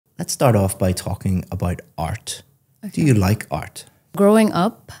Let's start off by talking about art. Okay. Do you like art? Growing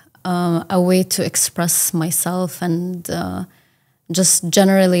up, a way to express myself and just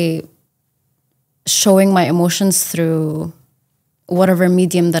generally showing my emotions through whatever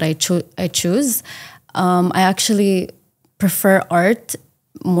medium that I choose. I actually prefer art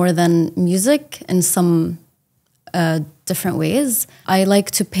more than music in some different ways. I like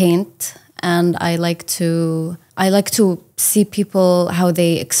to paint, and I like to see people how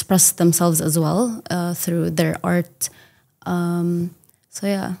they express themselves as well through their art. So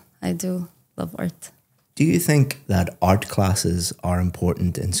yeah, I do love art. Do you think that art classes are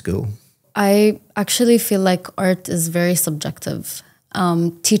important in school? I actually feel like art is very subjective.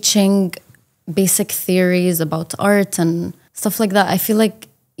 Teaching basic theories about art and stuff like that, I feel like,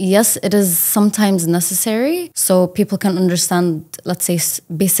 yes, it is sometimes necessary so people can understand, let's say,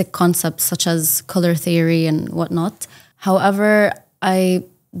 basic concepts such as color theory and whatnot. However, I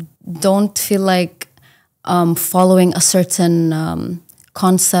don't feel like following a certain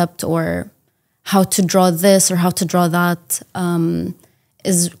concept or how to draw this or how to draw that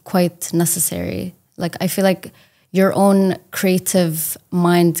is quite necessary. Like, I feel like your own creative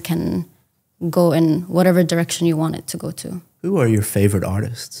mind can go in whatever direction you want it to go to. Who are your favorite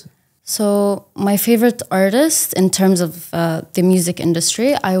artists? So my favorite artist in terms of the music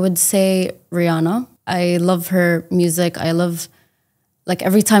industry, I would say Rihanna. I love her music. I love, like,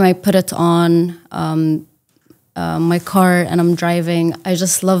 every time I put it on my car and I'm driving, I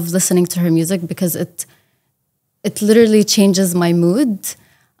just love listening to her music because it literally changes my mood.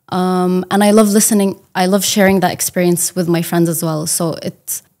 And I love sharing that experience with my friends as well. So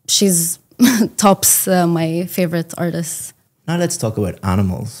she's tops my favorite artists. Now let's talk about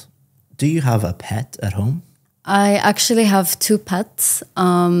animals. Do you have a pet at home? I actually have 2 pets.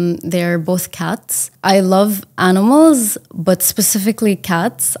 They're both cats. I love animals, but specifically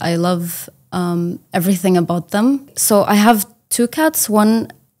cats. I love everything about them. So I have 2 cats.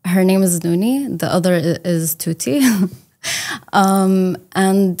 One, her name is Nooni. The other is Tuti.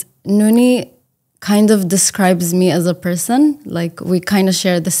 And Nooni kind of describes me as a person. Like, we kind of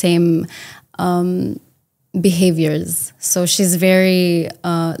share the same behaviors. So she's very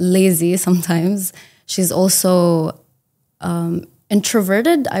lazy sometimes. She's also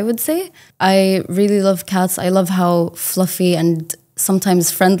introverted, I would say. I really love cats. I love how fluffy and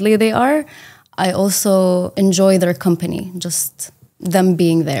sometimes friendly they are. I also enjoy their company, just them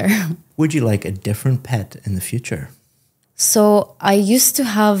being there. Would you like a different pet in the future? So I used to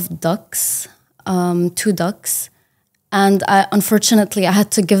have ducks, 2 ducks. And unfortunately, I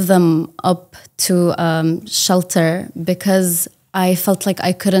had to give them up to shelter because I felt like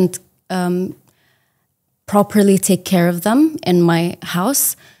I couldn't properly take care of them in my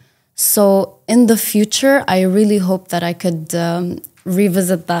house. So in the future, I really hope that I could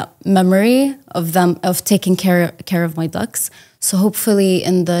revisit that memory of taking care of my ducks. So hopefully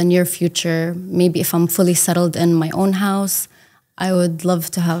in the near future, maybe if I'm fully settled in my own house, I would love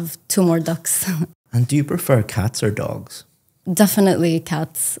to have 2 more ducks. And do you prefer cats or dogs? Definitely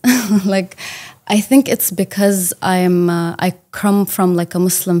cats. Like, I think it's because I come from like a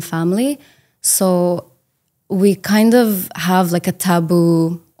Muslim family, so we kind of have like a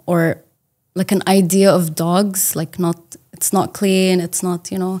taboo or like an idea of dogs. Like, it's not clean. It's not,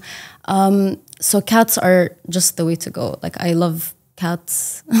 So cats are just the way to go. Like, I love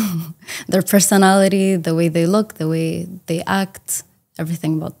cats, their personality, the way they look, the way they act,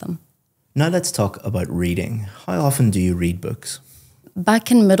 everything about them. Now let's talk about reading. How often do you read books?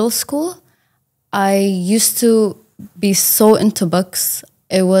 Back in middle school, I used to be so into books.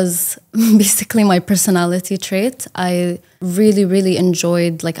 It was basically my personality trait. I really, really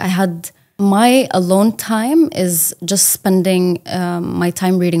enjoyed, like, I had my alone time is just spending my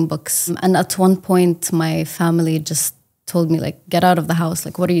time reading books. And at one point, my family just told me, like, get out of the house.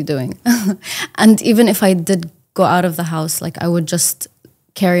 Like, what are you doing? And even if I did go out of the house, like, I would just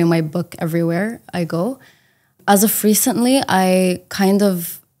carry my book everywhere I go. As of recently, I kind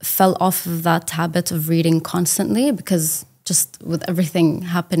of fell off of that habit of reading constantly because just with everything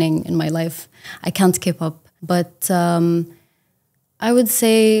happening in my life, I can't keep up. But I would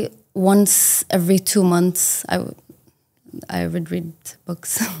say once every 2 months, I would read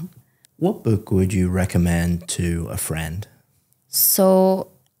books. What book would you recommend to a friend? So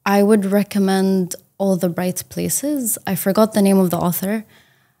I would recommend All the Bright Places. I forgot the name of the author,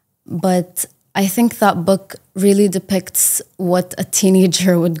 but I think that book really depicts what a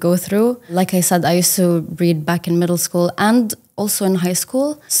teenager would go through. Like I said, I used to read back in middle school and also in high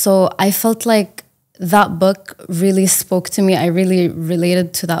school. So I felt like that book really spoke to me. I really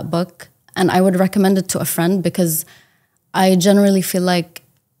related to that book. And I would recommend it to a friend because I generally feel like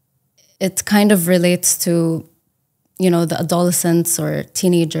it kind of relates to, the adolescents or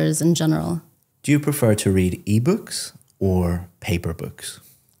teenagers in general. Do you prefer to read ebooks or paper books?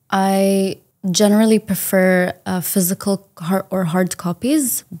 I generally prefer physical or hard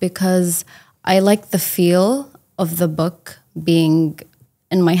copies because I like the feel of the book being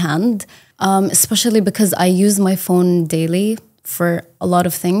in my hand, especially because I use my phone daily for a lot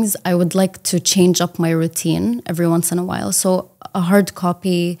of things. I would like to change up my routine every once in a while. So a hard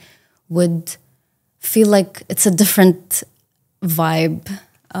copy would feel like it's a different vibe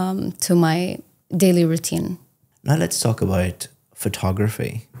to my daily routine. Now let's talk about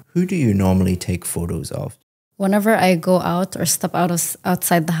photography. Who do you normally take photos of? Whenever I go out or step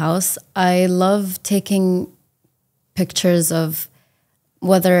outside the house, I love taking pictures of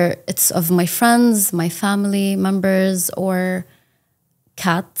whether it's of my friends, my family members, or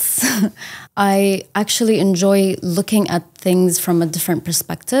cats. I actually enjoy looking at things from a different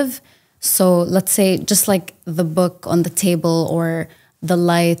perspective. So let's say just like the book on the table or the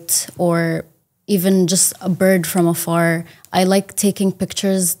light or even just a bird from afar. I like taking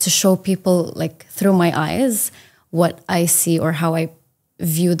pictures to show people like through my eyes what I see or how I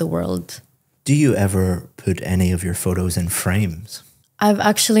view the world. Do you ever put any of your photos in frames? I've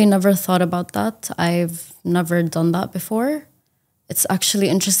actually never thought about that. I've never done that before. It's actually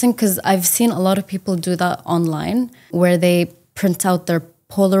interesting because I've seen a lot of people do that online where they print out their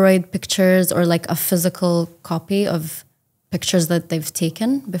Polaroid pictures or like a physical copy of pictures that they've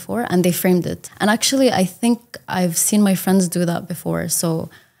taken before and they framed it. And actually, I think I've seen my friends do that before. So,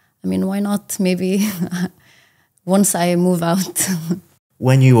 I mean, why not maybe once I move out?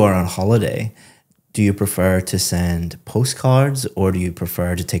 When you are on holiday, do you prefer to send postcards or do you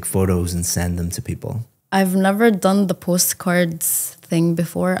prefer to take photos and send them to people? I've never done the postcards thing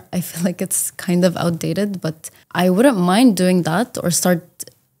before. I feel like it's kind of outdated, but I wouldn't mind doing that or start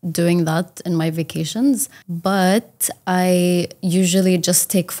doing that in my vacations. But I usually just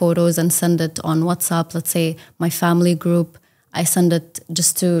take photos and send it on WhatsApp. Let's say my family group, I send it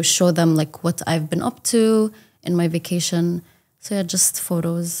just to show them like what I've been up to in my vacation. So yeah, just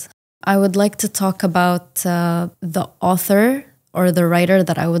photos. I would like to talk about the author or the writer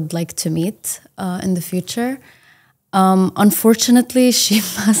that I would like to meet in the future. Unfortunately, she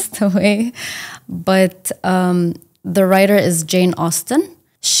passed away, but the writer is Jane Austen.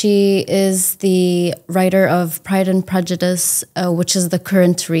 She is the writer of Pride and Prejudice, which is the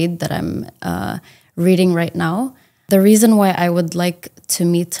current read that I'm reading right now. The reason why I would like to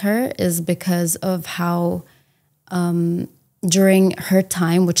meet her is because of how during her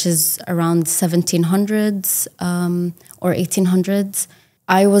time, which is around 1700s or 1800s,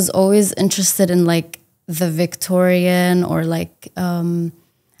 I was always interested in like the Victorian or like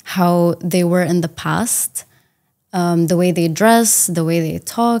how they were in the past, the way they dress, the way they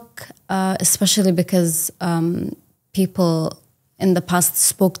talk, especially because people in the past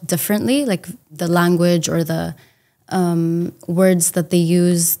spoke differently, like the language or the words that they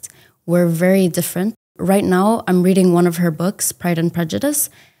used were very different. Right now, I'm reading one of her books, Pride and Prejudice,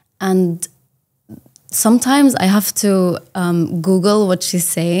 and sometimes I have to Google what she's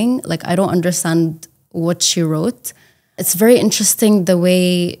saying. Like, I don't understand what she wrote. It's very interesting the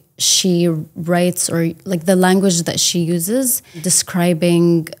way she writes or like the language that she uses,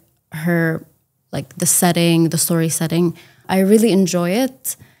 describing her, like the setting, the story setting. I really enjoy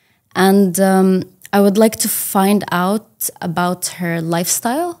it. And I would like to find out about her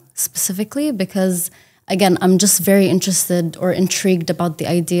lifestyle specifically because, again, I'm just very interested or intrigued about the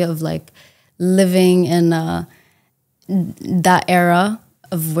idea of like living in that era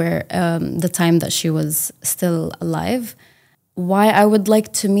of where the time that she was still alive. Why I would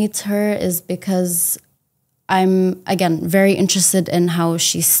like to meet her is because I'm, again, very interested in how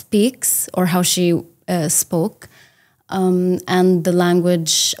she speaks or how she spoke and the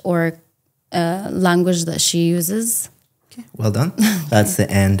language or language that she uses. Okay, well done. That's the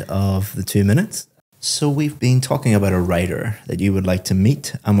end of the 2 minutes. So we've been talking about a writer that you would like to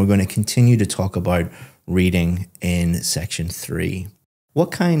meet, and we're going to continue to talk about reading in section 3. What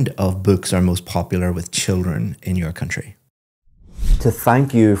kind of books are most popular with children in your country? To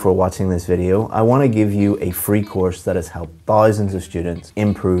thank you for watching this video, I want to give you a free course that has helped thousands of students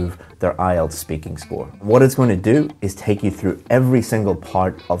improve their IELTS speaking score. What it's going to do is take you through every single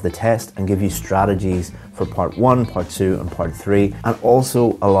part of the test and give you strategies for part 1, part 2 and part 3, and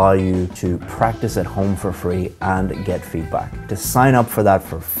also allow you to practice at home for free and get feedback. To sign up for that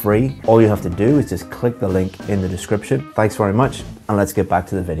for free, all you have to do is just click the link in the description. Thanks very much, and let's get back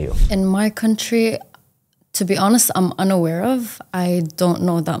to the video. In my country, to be honest, I'm unaware of. I don't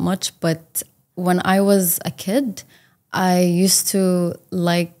know that much, but when I was a kid, I used to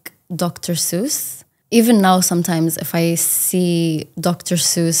like Dr. Seuss. Even now, sometimes if I see Dr.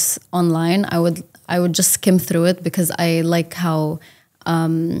 Seuss online, I would just skim through it because I like how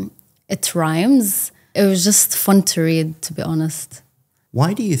it rhymes. It was just fun to read, to be honest.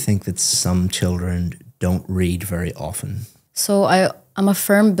 Why do you think that some children don't read very often? So I'm a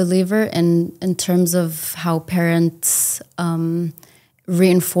firm believer in terms of how parents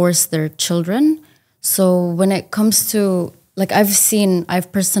reinforce their children. So when it comes to, like,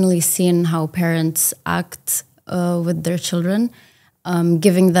 I've personally seen how parents act with their children,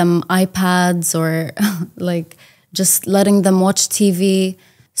 giving them iPads or like just letting them watch TV.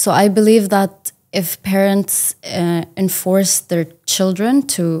 So I believe that if parents enforce their children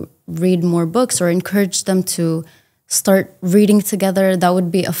to read more books or encourage them to start reading together, that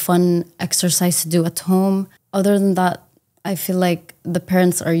would be a fun exercise to do at home. Other than that, I feel like the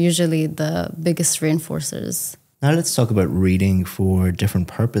parents are usually the biggest reinforcers. Now let's talk about reading for different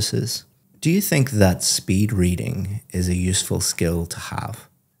purposes. Do you think that speed reading is a useful skill to have?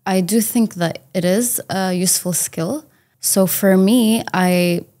 I do think that it is a useful skill. So for me,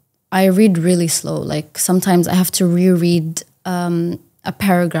 I read really slow. Like sometimes I have to reread a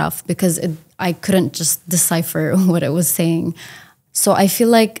paragraph because I couldn't just decipher what it was saying. So I feel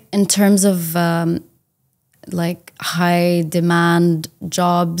like in terms of like high demand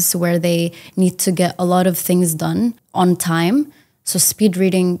jobs where they need to get a lot of things done on time, so speed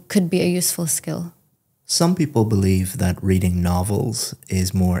reading could be a useful skill. Some people believe that reading novels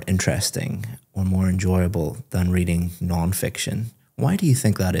is more interesting or more enjoyable than reading nonfiction. Why do you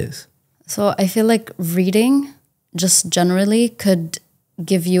think that is? So I feel like reading just generally could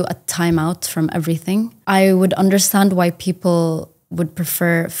give you a timeout from everything. I would understand why people would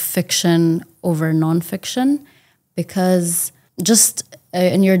prefer fiction over nonfiction because just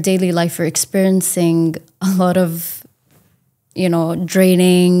in your daily life, you're experiencing a lot of,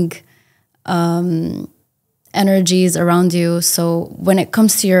 draining energies around you. So when it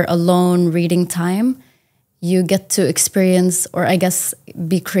comes to your alone reading time, you get to experience, or I guess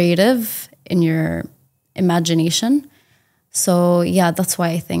be creative in your imagination. So yeah, that's why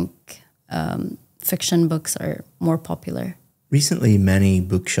I think fiction books are more popular. Recently, many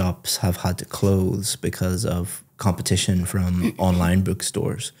bookshops have had to close because of competition from online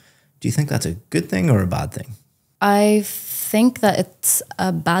bookstores. Do you think that's a good thing or a bad thing? I think that it's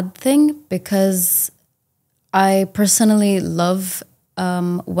a bad thing because I personally love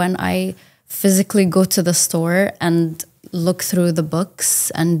when I physically go to the store and look through the books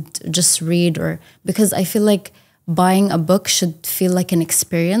and just read, or because I feel like buying a book should feel like an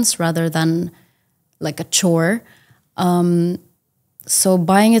experience rather than like a chore. So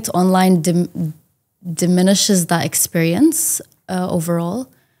buying it online diminishes that experience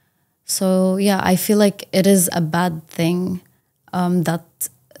overall. So yeah, I feel like it is a bad thing that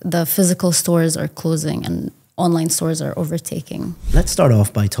the physical stores are closing and online stores are overtaking. Let's start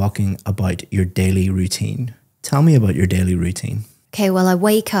off by talking about your daily routine. Tell me about your daily routine. Okay, well, I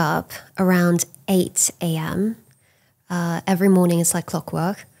wake up around 8 a.m. Every morning it's like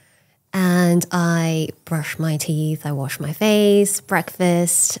clockwork. And I brush my teeth, I wash my face,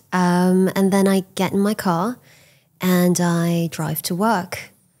 breakfast, and then I get in my car and I drive to work.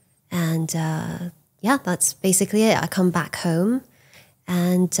 And yeah, that's basically it. I come back home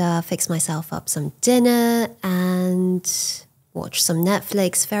and fix myself up some dinner and watch some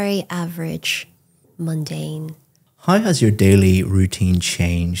Netflix. Very average, mundane. How has your daily routine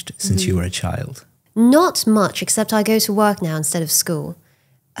changed since you were a child? Not much, except I go to work now instead of school.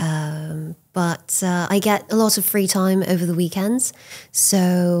 But I get a lot of free time over the weekends,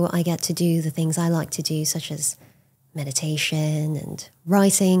 so I get to do the things I like to do, such as meditation and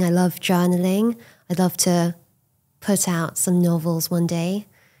writing. I love journaling. I'd love to put out some novels one day.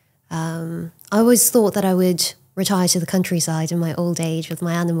 I always thought that I would retire to the countryside in my old age with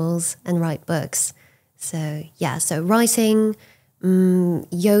my animals and write books. So yeah, so writing,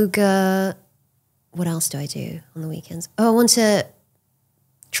 yoga. What else do I do on the weekends? Oh, I want to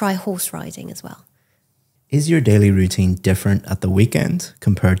try horse riding as well. Is your daily routine different at the weekend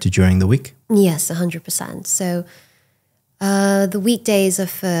compared to during the week? Yes, 100%. So the weekdays are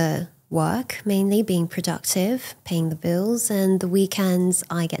for work, mainly being productive, paying the bills, and the weekends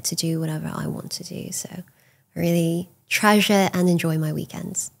I get to do whatever I want to do. So I really treasure and enjoy my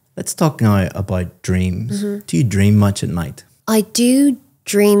weekends. Let's talk now about dreams. Do you dream much at night? I do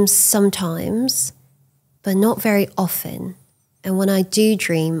dream sometimes, but not very often. And when I do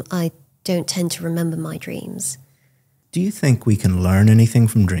dream, I don't tend to remember my dreams. Do you think we can learn anything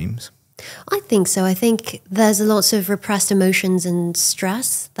from dreams? I think so. I think there's a lot of repressed emotions and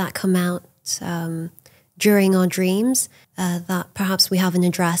stress that come out during our dreams. that perhaps we haven't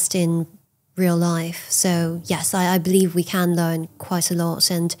addressed in real life. So yes, I believe we can learn quite a lot,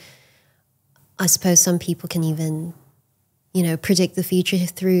 and I suppose some people can even, predict the future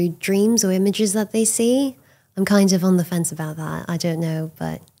through dreams or images that they see. I'm kind of on the fence about that. I don't know,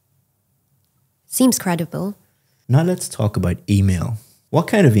 but it seems credible. Now let's talk about email. What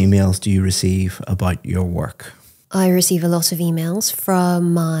kind of emails do you receive about your work? I receive a lot of emails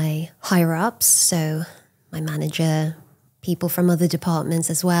from my higher-ups, so my manager, people from other departments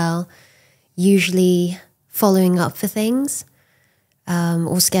as well, usually following up for things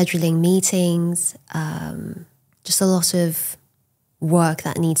or scheduling meetings, just a lot of work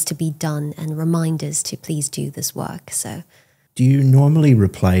that needs to be done and reminders to please do this work. So, do you normally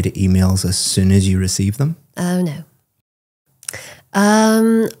reply to emails as soon as you receive them? Oh, no.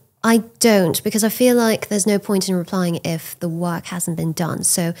 I don't, because I feel like there's no point in replying if the work hasn't been done.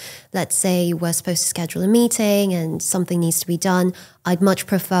 So let's say we're supposed to schedule a meeting and something needs to be done. I'd much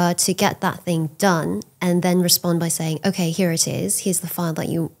prefer to get that thing done and then respond by saying, okay, here it is. Here's the file that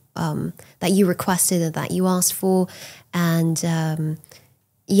you requested or that you asked for. And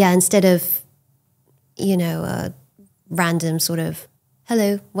instead of, a random sort of,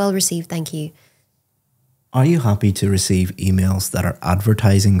 hello, well received, thank you. Are you happy to receive emails that are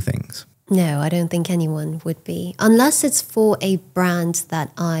advertising things? No, I don't think anyone would be. Unless it's for a brand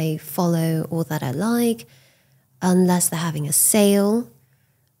that I follow or that I like, unless they're having a sale.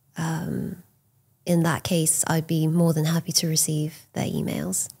 In that case, I'd be more than happy to receive their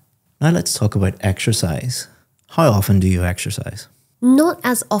emails. Now let's talk about exercise. How often do you exercise? Not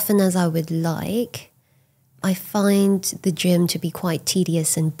as often as I would like. I find the gym to be quite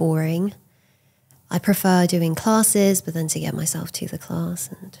tedious and boring. I prefer doing classes, but then to get myself to the class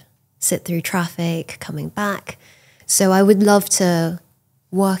and sit through traffic, coming back. So I would love to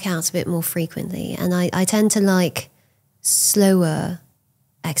work out a bit more frequently. And I tend to like slower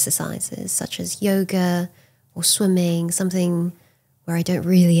exercises, such as yoga or swimming, something where I don't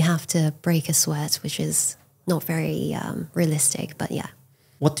really have to break a sweat, which is not very realistic, but yeah.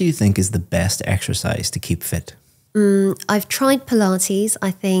 What do you think is the best exercise to keep fit? I've tried Pilates.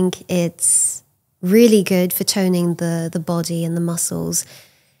 I think it's really good for toning the body and the muscles.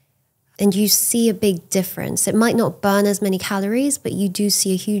 And you see a big difference. It might not burn as many calories, but you do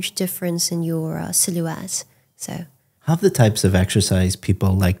see a huge difference in your silhouette. So, have the types of exercise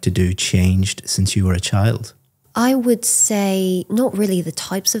people like to do changed since you were a child? I would say not really the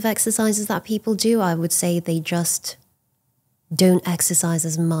types of exercises that people do. I would say they just don't exercise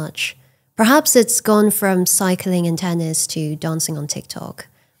as much. Perhaps it's gone from cycling and tennis to dancing on TikTok.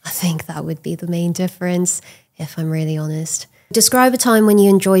 I think that would be the main difference, if I'm really honest. Describe a time when you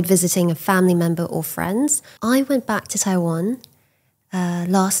enjoyed visiting a family member or friends. I went back to Taiwan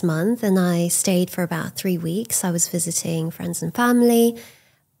last month and I stayed for about 3 weeks. I was visiting friends and family,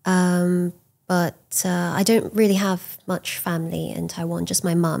 but I don't really have much family in Taiwan, just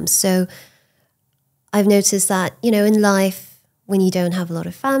my mum. So I've noticed that, in life, when you don't have a lot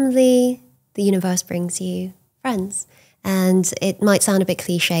of family, the universe brings you friends. And it might sound a bit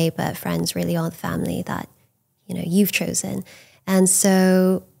cliche, but friends really are the family that, you've chosen. And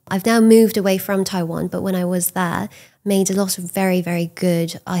so I've now moved away from Taiwan, but when I was there, made a lot of very, very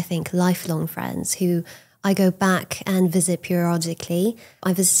good, I think, lifelong friends who I go back and visit periodically.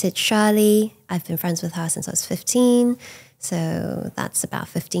 I visited Shirley. I've been friends with her since I was 15. So that's about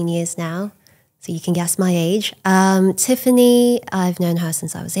 15 years now. So you can guess my age. Tiffany, I've known her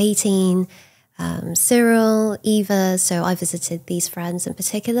since I was 18. Cyril, Eva, so I visited these friends in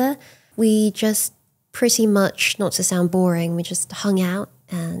particular. We just pretty much, not to sound boring, we just hung out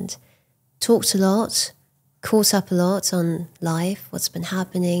and talked a lot, caught up a lot on life, what's been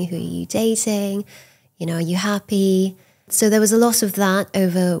happening, who are you dating, are you happy? So there was a lot of that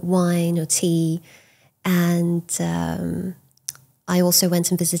over wine or tea. And I also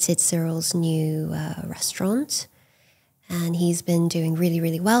went and visited Cyril's new restaurant. And he's been doing really,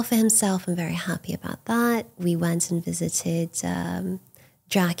 really well for himself. I'm very happy about that. We went and visited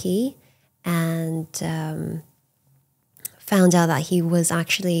Jackie and found out that he was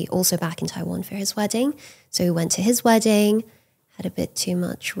actually also back in Taiwan for his wedding. So we went to his wedding, had a bit too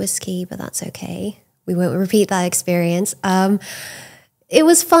much whiskey, but that's okay. We won't repeat that experience. It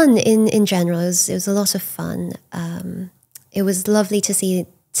was fun in general. It was a lot of fun. It was lovely to see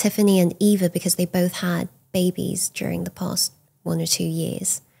Tiffany and Eva because they both had babies during the past 1 or 2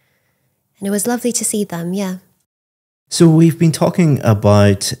 years. And it was lovely to see them, yeah. So we've been talking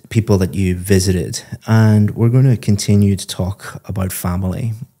about people that you visited, and we're going to continue to talk about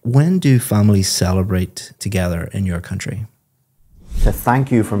family. When do families celebrate together in your country? To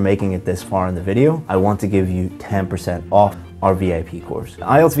thank you for making it this far in the video, I want to give you 10% off our VIP course. The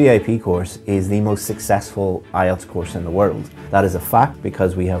IELTS VIP course is the most successful IELTS course in the world. That is a fact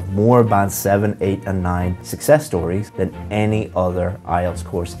because we have more Band 7, 8 and 9 success stories than any other IELTS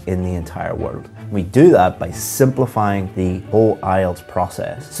course in the entire world. We do that by simplifying the whole IELTS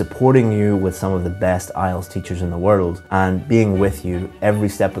process, supporting you with some of the best IELTS teachers in the world, and being with you every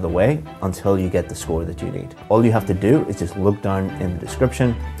step of the way until you get the score that you need. All you have to do is just look down in the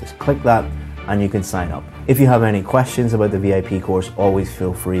description, just click that, and you can sign up. If you have any questions about the VIP course, always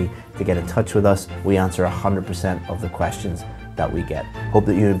feel free to get in touch with us. We answer 100% of the questions that we get. Hope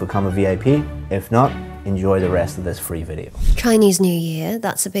that you become a VIP. If not, enjoy the rest of this free video. Chinese New Year,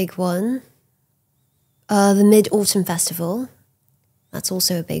 that's a big one. The Mid-Autumn Festival, that's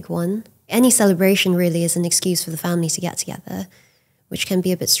also a big one. Any celebration really is an excuse for the family to get together, which can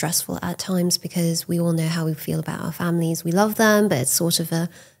be a bit stressful at times because we all know how we feel about our families. We love them, but it's sort of a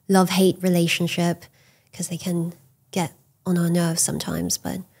love-hate relationship because they can get on our nerves sometimes,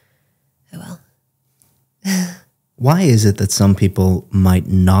 but oh well. Why is it that some people might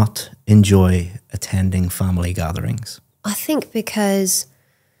not enjoy attending family gatherings? I think because,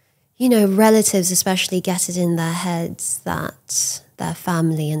 you know, relatives especially get it in their heads that they're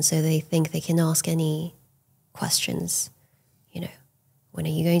family, and so they think they can ask any questions. You know, when are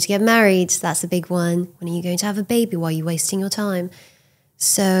you going to get married? That's a big one. When are you going to have a baby? Why are you wasting your time?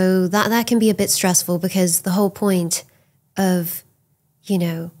 So that can be a bit stressful because the whole point of, you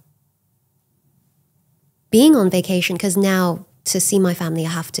know, being on vacation, because now to see my family, I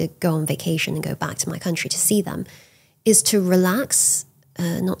have to go on vacation and go back to my country to see them, is to relax,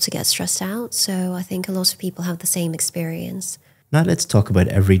 not to get stressed out. So I think a lot of people have the same experience. Now let's talk about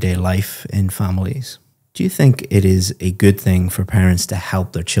everyday life in families. Do you think it is a good thing for parents to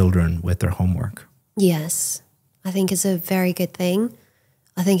help their children with their homework? Yes, I think it's a very good thing.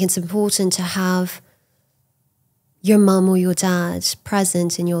 I think it's important to have your mum or your dad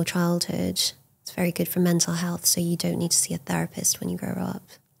present in your childhood. It's very good for mental health, so you don't need to see a therapist when you grow up.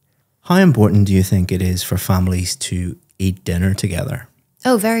 How important do you think it is for families to eat dinner together?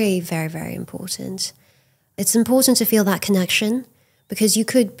 Oh, very, very, very important. It's important to feel that connection because you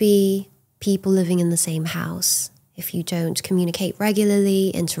could be people living in the same house. If you don't communicate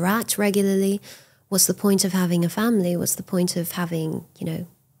regularly, interact regularly, what's the point of having a family? What's the point of having, you know,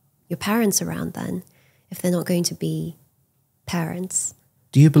 your parents around then if they're not going to be parents?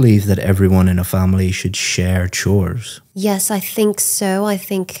 Do you believe that everyone in a family should share chores? Yes, I think so. I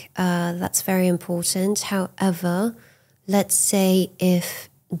think that's very important. However, let's say if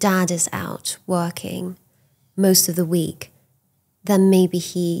dad is out working most of the week, then maybe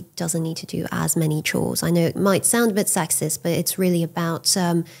he doesn't need to do as many chores. I know it might sound a bit sexist, but it's really about,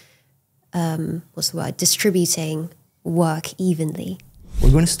 distributing work evenly.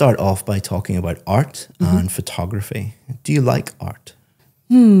 We're going to start off by talking about art and photography. Do you like art?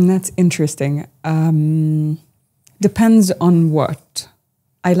 That's interesting. Depends on what.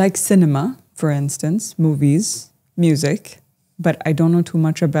 I like cinema, for instance, movies, music, but I don't know too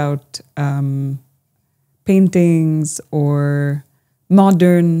much about paintings or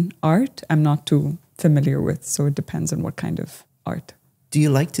modern art. I'm not too familiar with, so it depends on what kind of art. Do you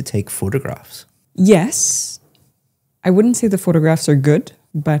like to take photographs? Yes. I wouldn't say the photographs are good,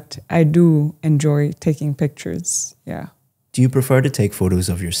 but I do enjoy taking pictures, yeah. Do you prefer to take photos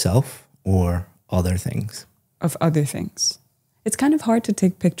of yourself or other things? Of other things. It's kind of hard to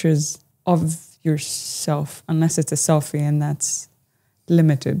take pictures of yourself unless it's a selfie, and that's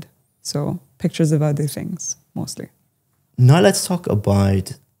limited. So pictures of other things, mostly. Now let's talk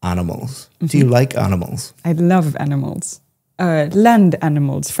about animals. Do you like animals? I love animals. Land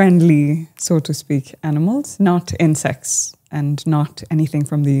animals, friendly, so to speak, animals, not insects and not anything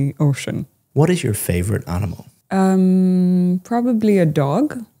from the ocean. What is your favorite animal? Probably a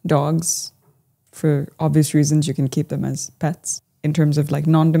dog. Dogs, for obvious reasons, you can keep them as pets. In terms of like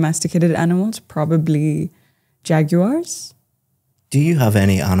non-domesticated animals, probably jaguars. Do you have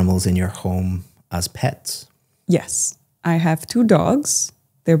any animals in your home as pets? Yes, I have 2 dogs.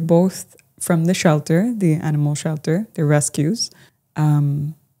 They're both from the shelter, the animal shelter. They're rescues.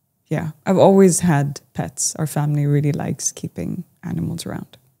 Yeah, I've always had pets. Our family really likes keeping animals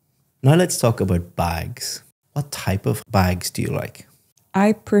around. Now let's talk about bags. What type of bags do you like?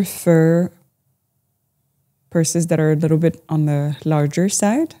 I prefer purses that are a little bit on the larger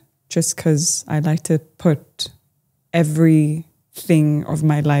side, just because I like to put everything of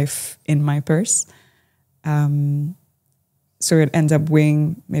my life in my purse. So it ends up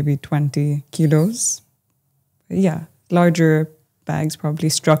weighing maybe 20 kilos. Yeah, larger bags, probably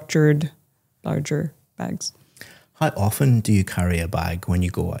structured, larger bags. How often do you carry a bag when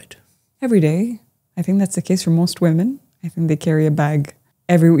you go out? Every day. I think that's the case for most women. I think they carry a bag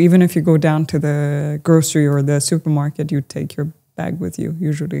even if you go down to the grocery or the supermarket, you take your bag with you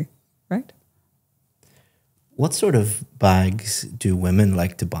usually, right? What sort of bags do women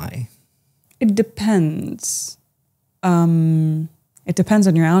like to buy? It depends. It depends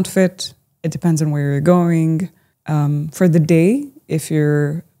on your outfit. It depends on where you're going. For the day, if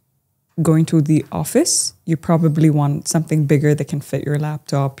you're going to the office, you probably want something bigger that can fit your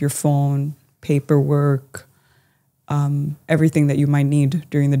laptop, your phone, paperwork, everything that you might need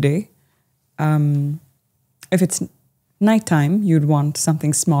during the day. If it's nighttime, you'd want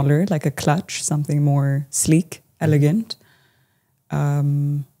something smaller, like a clutch, something more sleek, elegant.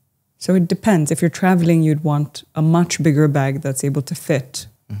 So it depends. If you're traveling, you'd want a much bigger bag that's able to fit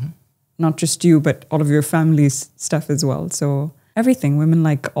not just you, but all of your family's stuff as well. So everything. Women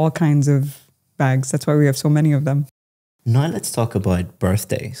like all kinds of bags. That's why we have so many of them. Now let's talk about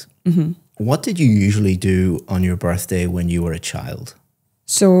birthdays. What did you usually do on your birthday when you were a child?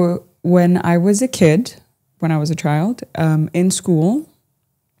 So when I was a kid, when I was a child, in school,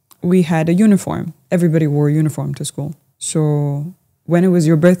 we had a uniform. Everybody wore a uniform to school. So when it was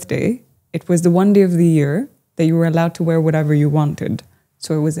your birthday, it was the one day of the year that you were allowed to wear whatever you wanted.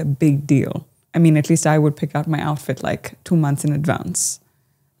 So it was a big deal. I mean, at least I would pick out my outfit like 2 months in advance.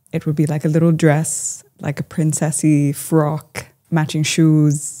 It would be like a little dress, like a princessy frock, matching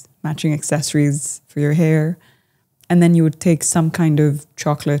shoes, matching accessories for your hair. And then you would take some kind of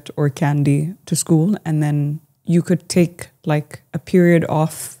chocolate or candy to school. And then you could take like a period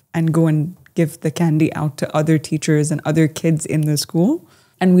off and go and give the candy out to other teachers and other kids in the school.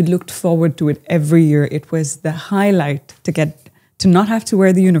 And we looked forward to it every year. It was the highlight to not have to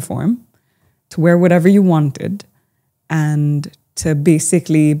wear the uniform, to wear whatever you wanted, and to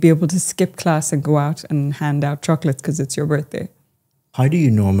basically be able to skip class and go out and hand out chocolates because it's your birthday. How do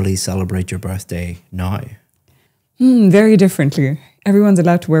you normally celebrate your birthday now? Very differently. Everyone's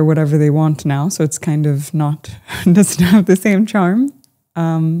allowed to wear whatever they want now, so it's kind of doesn't have the same charm.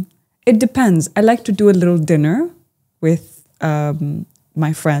 It depends. I like to do a little dinner with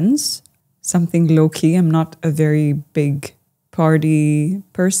my friends, something low-key. I'm not a very big party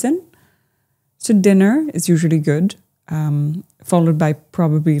person. So dinner is usually good, followed by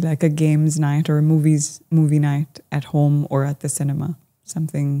probably like a games night or a movie night at home or at the cinema,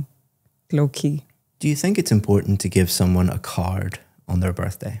 something low-key. Do you think it's important to give someone a card on their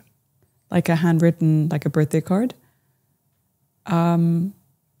birthday? Like a handwritten, like a birthday card?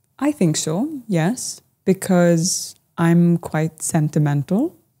 I think so, yes, because I'm quite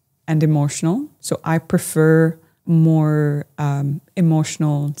sentimental and emotional. So I prefer more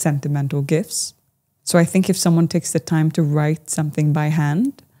emotional, sentimental gifts. So I think if someone takes the time to write something by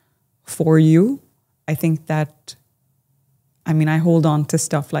hand for you, I think that, I hold on to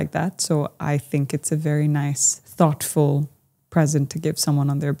stuff like that. So I think it's a very nice, thoughtful present to give someone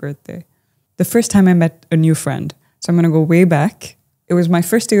on their birthday. The first time I met a new friend, so I'm going to go way back. It was my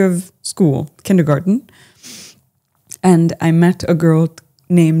first day of school, kindergarten. And I met a girl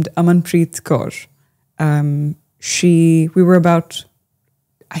named Amanpreet Kaur. We were about,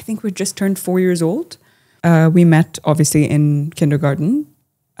 I think we just turned 4 years old. We met obviously in kindergarten,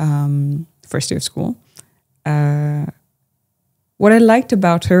 first day of school. What I liked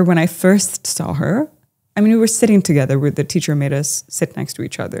about her when I first saw her, we were sitting together where the teacher made us sit next to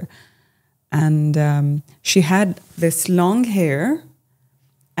each other. And she had this long hair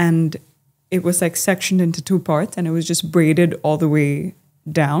and it was like sectioned into 2 parts and it was just braided all the way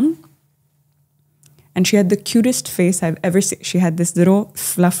down. And she had the cutest face I've ever seen. She had this little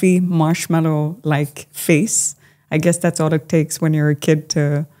fluffy marshmallow-like face. I guess that's all it takes when you're a kid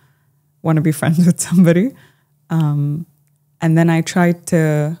to want to be friends with somebody. And then I tried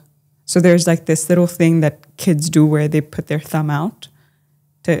to... So there's like this little thing that kids do where they put their thumb out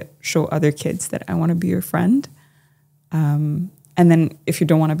to show other kids that I want to be your friend. And then if you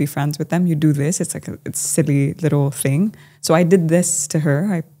don't want to be friends with them, you do this. It's like a silly little thing. So I did this to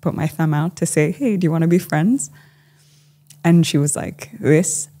her. I put my thumb out to say, hey, do you want to be friends? And she was like,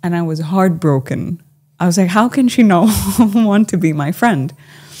 this. And I was heartbroken. I was like, how can she not want to be my friend?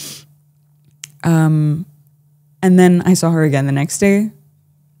 And then I saw her again the next day.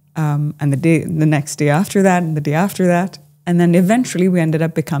 And the next day after that, and the day after that. And then eventually we ended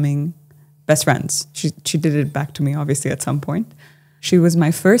up becoming best friends. She did it back to me, obviously, at some point. She was my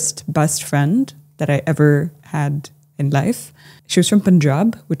first best friend that I ever had in life. She was from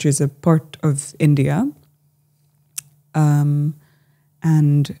Punjab, which is a part of India. And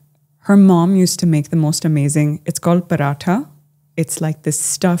her mom used to make the most amazing, it's called paratha. It's like this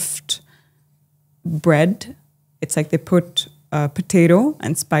stuffed bread It's like they put potato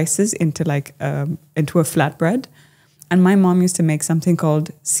and spices into into a flatbread. And my mom used to make something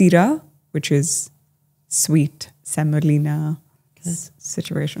called sira, which is sweet semolina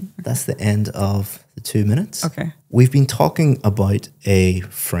situation. Okay. That's the end of the 2 minutes. Okay. We've been talking about a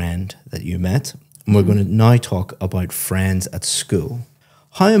friend that you met, and we're going to now talk about friends at school.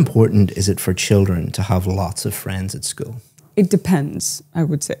 How important is it for children to have lots of friends at school? It depends, I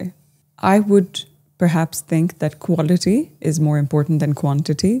would say. I would perhaps think that quality is more important than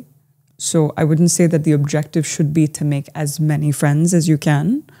quantity. So I wouldn't say that the objective should be to make as many friends as you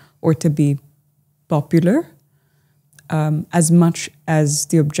can or to be popular, as much as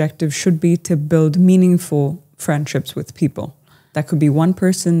the objective should be to build meaningful friendships with people. That could be one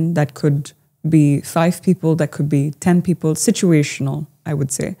person, that could be 5 people, that could be 10 people, situational, I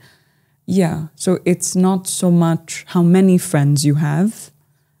would say. Yeah, so it's not so much how many friends you have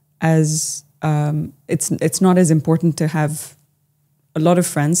as it's not as important to have a lot of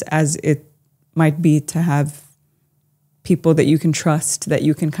friends as it might be to have people that you can trust, that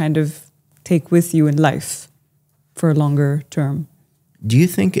you can kind of take with you in life for a longer term. Do you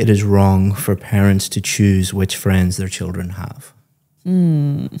think it is wrong for parents to choose which friends their children have?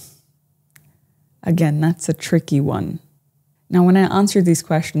 Again, that's a tricky one. Now, when I answer these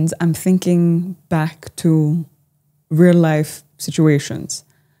questions, I'm thinking back to real life situations.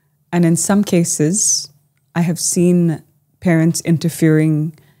 And in some cases, I have seen parents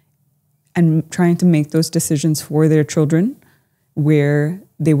interfering and trying to make those decisions for their children where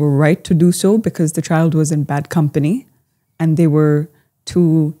they were right to do so because the child was in bad company and they were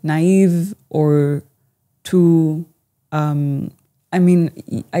too naive or too, I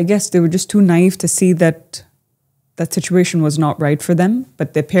guess they were just too naive to see that that situation was not right for them.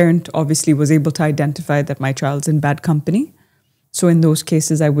 But the parent obviously was able to identify that my child's in bad company. So in those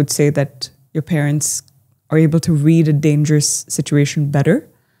cases, I would say that your parents are able to read a dangerous situation better.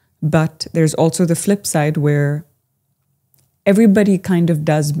 But there's also the flip side where everybody kind of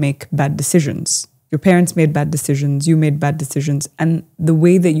does make bad decisions. Your parents made bad decisions, you made bad decisions. And the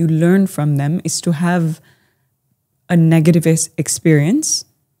way that you learn from them is to have a negative experience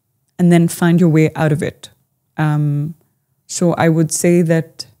and then find your way out of it. So I would say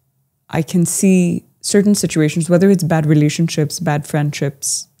that I can see certain situations, whether it's bad relationships, bad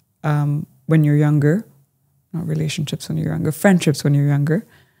friendships when you're younger, not relationships when you're younger, friendships when you're younger.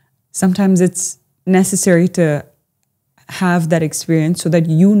 Sometimes it's necessary to have that experience so that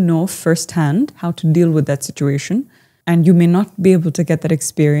you know firsthand how to deal with that situation. And you may not be able to get that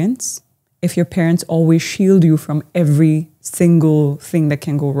experience if your parents always shield you from every single thing that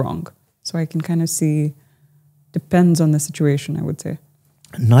can go wrong. So I can kind of see, depends on the situation, I would say.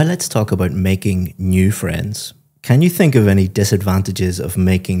 Now let's talk about making new friends. Can you think of any disadvantages of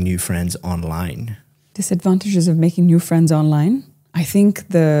making new friends online? Disadvantages of making new friends online? I think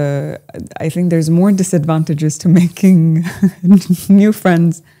there's more disadvantages to making new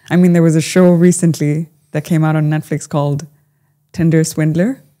friends. I mean, there was a show recently that came out on Netflix called Tinder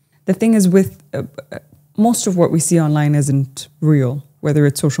Swindler. The thing is with most of what we see online isn't real, whether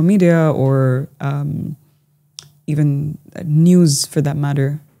it's social media or even news for that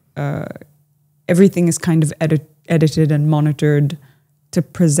matter. Everything is kind of edited and monitored to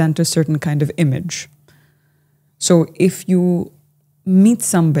present a certain kind of image. So if you meet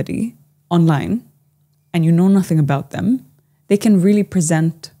somebody online and you know nothing about them, they can really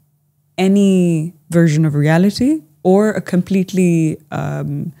present any version of reality or a completely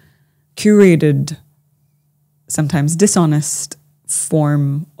curated, sometimes dishonest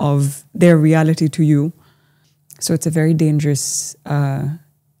form of their reality to you. So it's a very dangerous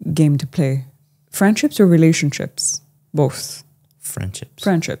game to play. Friendships or relationships? Both.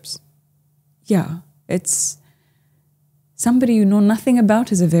 Friendships. Yeah, it's somebody you know nothing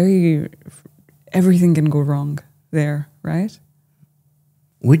about is everything can go wrong there, right?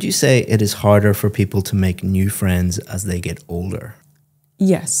 Would you say it is harder for people to make new friends as they get older?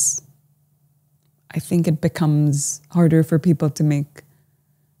 Yes. I think it becomes harder for people to make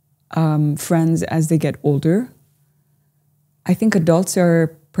friends as they get older. I think adults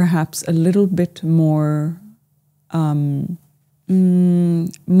are perhaps a little bit more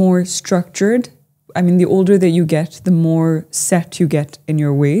structured. I mean, the older that you get, the more set you get in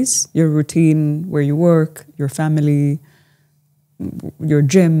your ways, your routine, where you work, your family, your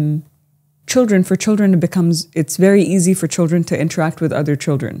gym. For children, it's very easy for children to interact with other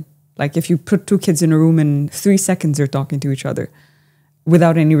children. Like if you put 2 kids in a room in 3 seconds, they're talking to each other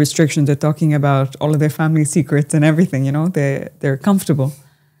without any restrictions. They're talking about all of their family secrets and everything, you know, they're comfortable.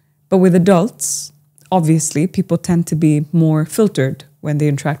 But with adults, obviously, people tend to be more filtered when they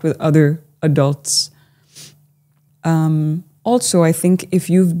interact with other adults. Also, I think if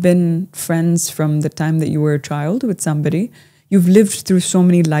you've been friends from the time that you were a child with somebody, you've lived through so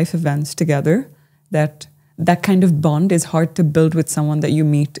many life events together that that kind of bond is hard to build with someone that you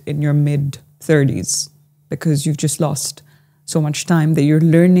meet in your mid-30s, because you've just lost so much time that you're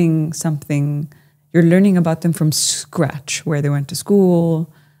learning something. You're learning about them from scratch, where they went to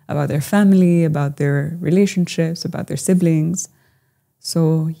school, about their family, about their relationships, about their siblings.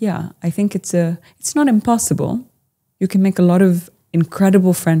 So yeah, I think it's not impossible. You can make a lot of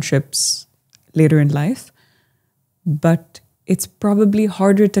incredible friendships later in life, but it's probably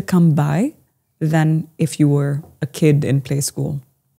harder to come by than if you were a kid in play school.